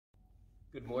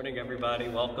Good morning, everybody.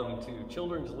 Welcome to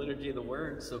Children's Liturgy of the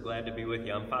Word. So glad to be with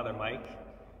you. I'm Father Mike,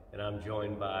 and I'm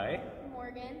joined by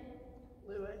Morgan,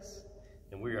 Lewis,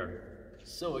 and we are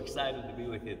so excited to be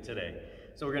with you today.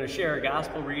 So we're going to share a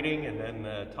gospel reading and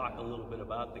then talk a little bit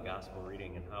about the gospel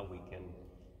reading and how we can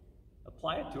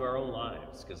apply it to our own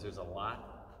lives, because there's a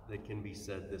lot that can be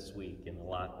said this week and a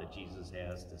lot that Jesus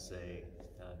has to say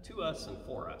to us and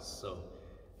for us. So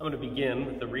I'm going to begin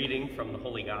with the reading from the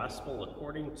Holy Gospel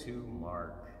according to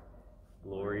Mark.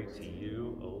 Glory to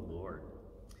you, O Lord.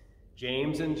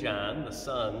 James and John, the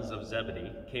sons of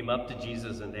Zebedee, came up to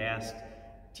Jesus and asked,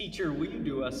 "Teacher, will you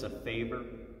do us a favor?"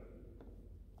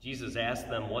 Jesus asked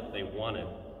them what they wanted,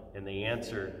 and they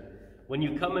answered, "When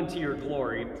you come into your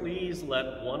glory, please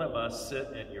let one of us sit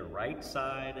at your right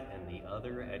side and the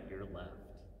other at your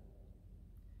left."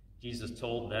 Jesus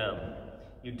told them,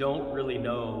 "You don't really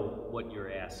know what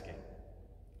you're asking.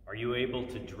 Are you able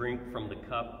to drink from the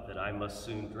cup that I must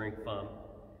soon drink from,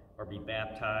 or be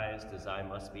baptized as I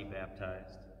must be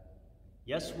baptized?"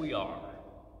 "Yes, we are,"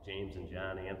 James and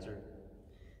John answered.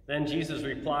 Then Jesus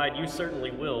replied, "You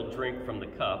certainly will drink from the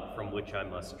cup from which I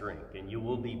must drink, and you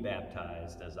will be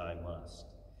baptized as I must.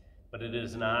 But it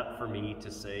is not for me to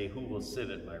say who will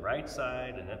sit at my right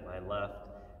side and at my left.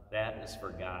 That is for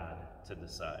God to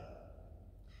decide."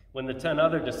 When the 10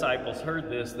 other disciples heard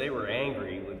this, they were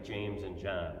angry with James and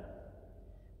John.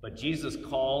 But Jesus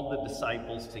called the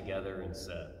disciples together and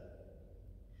said,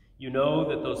 "You know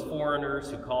that those foreigners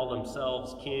who call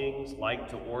themselves kings like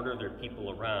to order their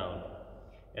people around,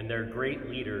 and their great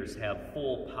leaders have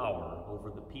full power over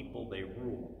the people they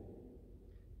rule.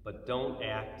 But don't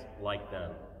act like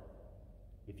them.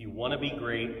 If you want to be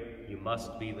great, you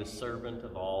must be the servant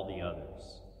of all the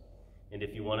others. And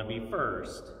if you want to be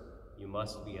first, you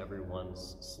must be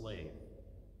everyone's slave.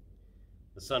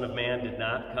 The Son of Man did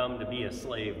not come to be a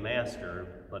slave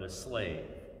master, but a slave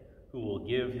who will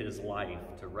give his life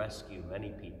to rescue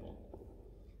many people."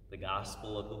 The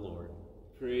Gospel of the Lord.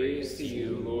 Praise to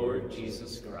you, Lord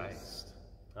Jesus Christ.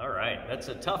 All right, that's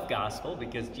a tough gospel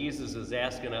because Jesus is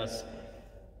asking us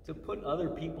to put other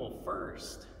people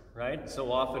first, right?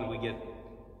 So often we get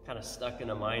kind of stuck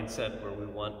in a mindset where we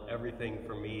want everything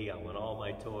for me. I want all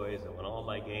my toys, I want all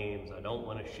my games, I don't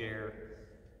want to share,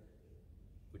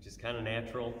 which is kind of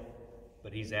natural,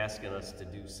 but he's asking us to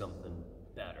do something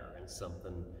better and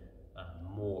something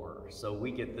more. So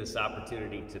we get this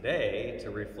opportunity today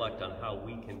to reflect on how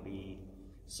we can be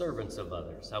servants of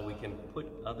others, how we can put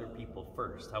other people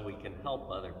first, how we can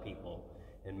help other people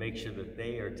and make sure that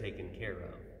they are taken care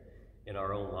of in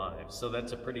our own lives. So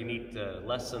that's a pretty neat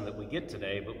lesson that we get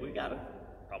today, but we got to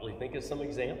probably think of some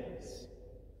examples.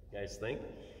 You guys think?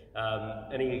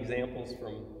 Any examples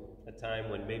from a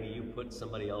time when maybe you put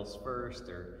somebody else first,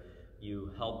 or you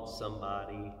helped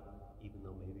somebody even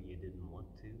though maybe you didn't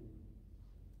want to?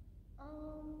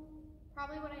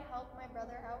 Probably when I helped my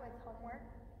brother out with homework.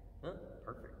 Huh,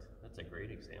 perfect. That's a great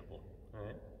example. All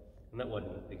right. And that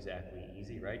wasn't exactly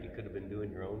easy, right? You could have been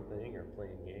doing your own thing or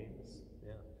playing games.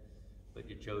 Yeah. But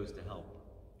you chose to help.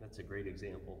 That's a great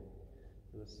example.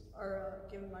 or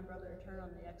giving my brother a turn on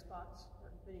the Xbox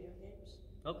or video games.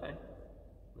 Okay.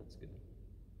 That's good.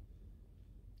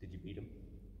 Did you beat him?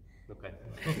 Okay.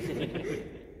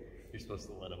 You're supposed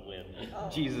to let him win. Oh.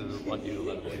 Jesus wants you to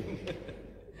let him win.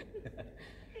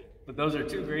 But those are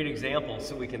two great examples,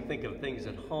 so we can think of things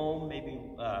at home, maybe,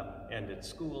 and at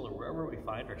school, or wherever we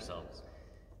find ourselves.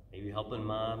 Maybe helping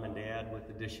mom and dad with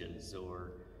the dishes,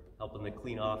 or helping to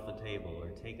clean off the table,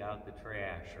 or take out the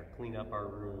trash, or clean up our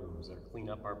rooms, or clean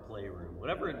up our playroom,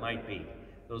 whatever it might be.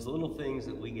 Those little things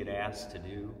that we get asked to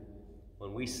do,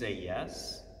 when we say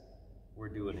yes, we're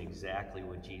doing exactly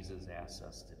what Jesus asks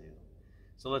us to do.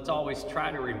 So let's always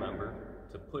try to remember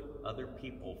to put other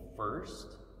people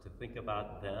first, to think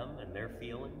about them and their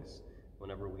feelings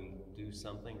whenever we do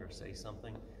something or say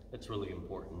something. That's really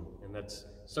important, and that's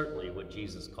certainly what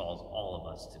Jesus calls all of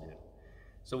us to do.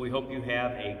 So we hope you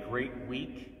have a great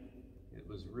week. It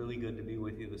was really good to be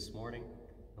with you this morning,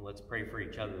 and let's pray for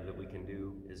each other that we can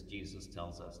do as Jesus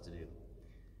tells us to do.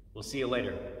 We'll see you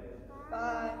later.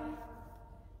 Bye.